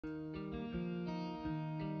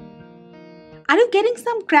Are you getting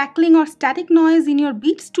some crackling or static noise in your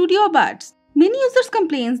Beats Studio buds? Many users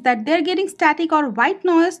complain that they are getting static or white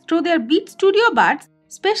noise through their Beats Studio buds,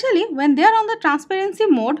 especially when they are on the transparency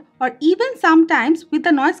mode or even sometimes with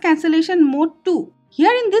the noise cancellation mode too.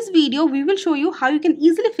 Here in this video, we will show you how you can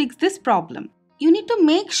easily fix this problem. You need to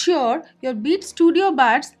make sure your Beats Studio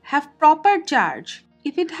buds have proper charge.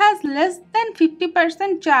 If it has less than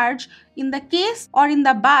 50% charge in the case or in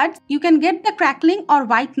the buds, you can get the crackling or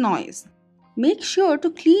white noise. Make sure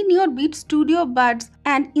to clean your Beats Studio buds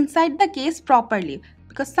and inside the case properly,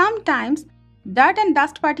 because sometimes dirt and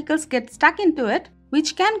dust particles get stuck into it,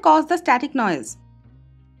 which can cause the static noise.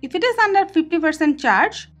 If it is under 50%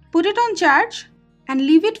 charge, put it on charge and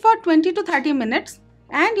leave it for 20 to 30 minutes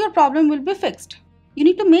and your problem will be fixed. You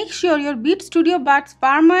need to make sure your Beats Studio buds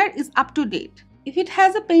firmware is up to date. If it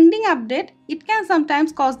has a pending update, it can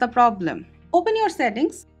sometimes cause the problem. Open your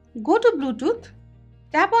settings, go to Bluetooth,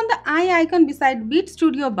 tap on the eye icon beside Beats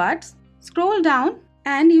Studio buds, scroll down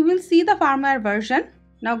and you will see the firmware version.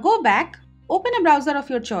 Now go back, open a browser of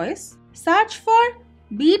your choice, search for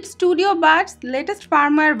Beats Studio buds latest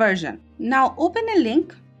firmware version. Now open a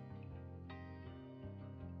link.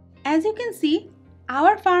 As you can see,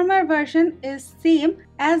 our firmware version is same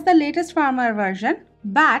as the latest firmware version.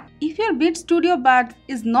 But if your Beats Studio buds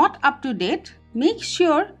is not up to date, make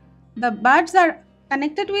sure the buds are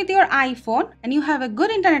connected with your iPhone and you have a good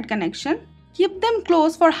internet connection. Keep them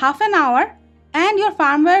closed for half an hour and your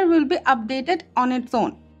firmware will be updated on its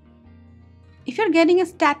own. If you're getting a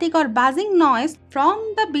static or buzzing noise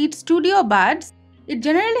from the Beats Studio buds, it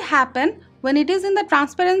generally happens when it is in the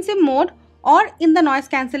transparency mode or in the noise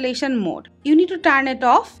cancellation mode. You need to turn it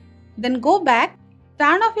off, then go back,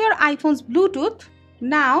 turn off your iPhone's Bluetooth.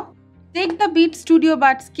 Now take the Beats Studio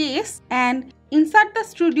buds case and insert the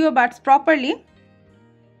Studio buds properly.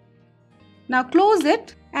 Now close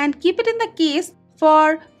it and keep it in the case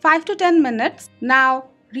for 5 to 10 minutes. Now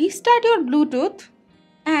restart your Bluetooth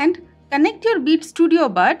and connect your Beats Studio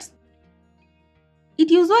buds.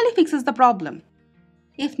 It usually fixes the problem.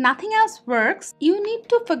 If nothing else works, you need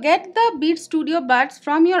to forget the Beats Studio buds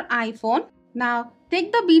from your iPhone. Now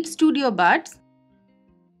take the Beats Studio buds.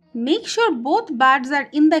 Make sure both buds are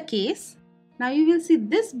in the case. Now you will see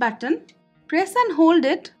this button. Press and hold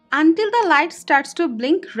it until the light starts to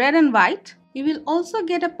blink red and white. You will also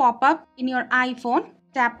get a pop-up in your iPhone.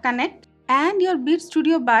 Tap connect and your Beats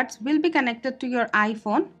Studio buds will be connected to your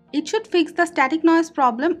iPhone. It should fix the static noise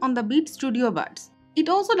problem on the Beats Studio buds. It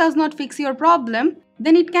also does not fix your problem,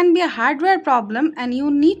 then it can be a hardware problem and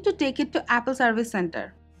you need to take it to Apple Service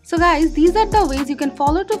Center. So guys, these are the ways you can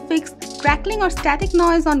follow to fix crackling or static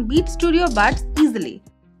noise on Beats Studio buds easily.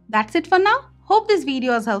 That's it for now. Hope this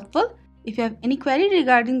video was helpful. If you have any query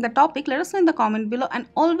regarding the topic, let us know in the comment below and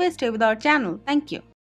always stay with our channel. Thank you.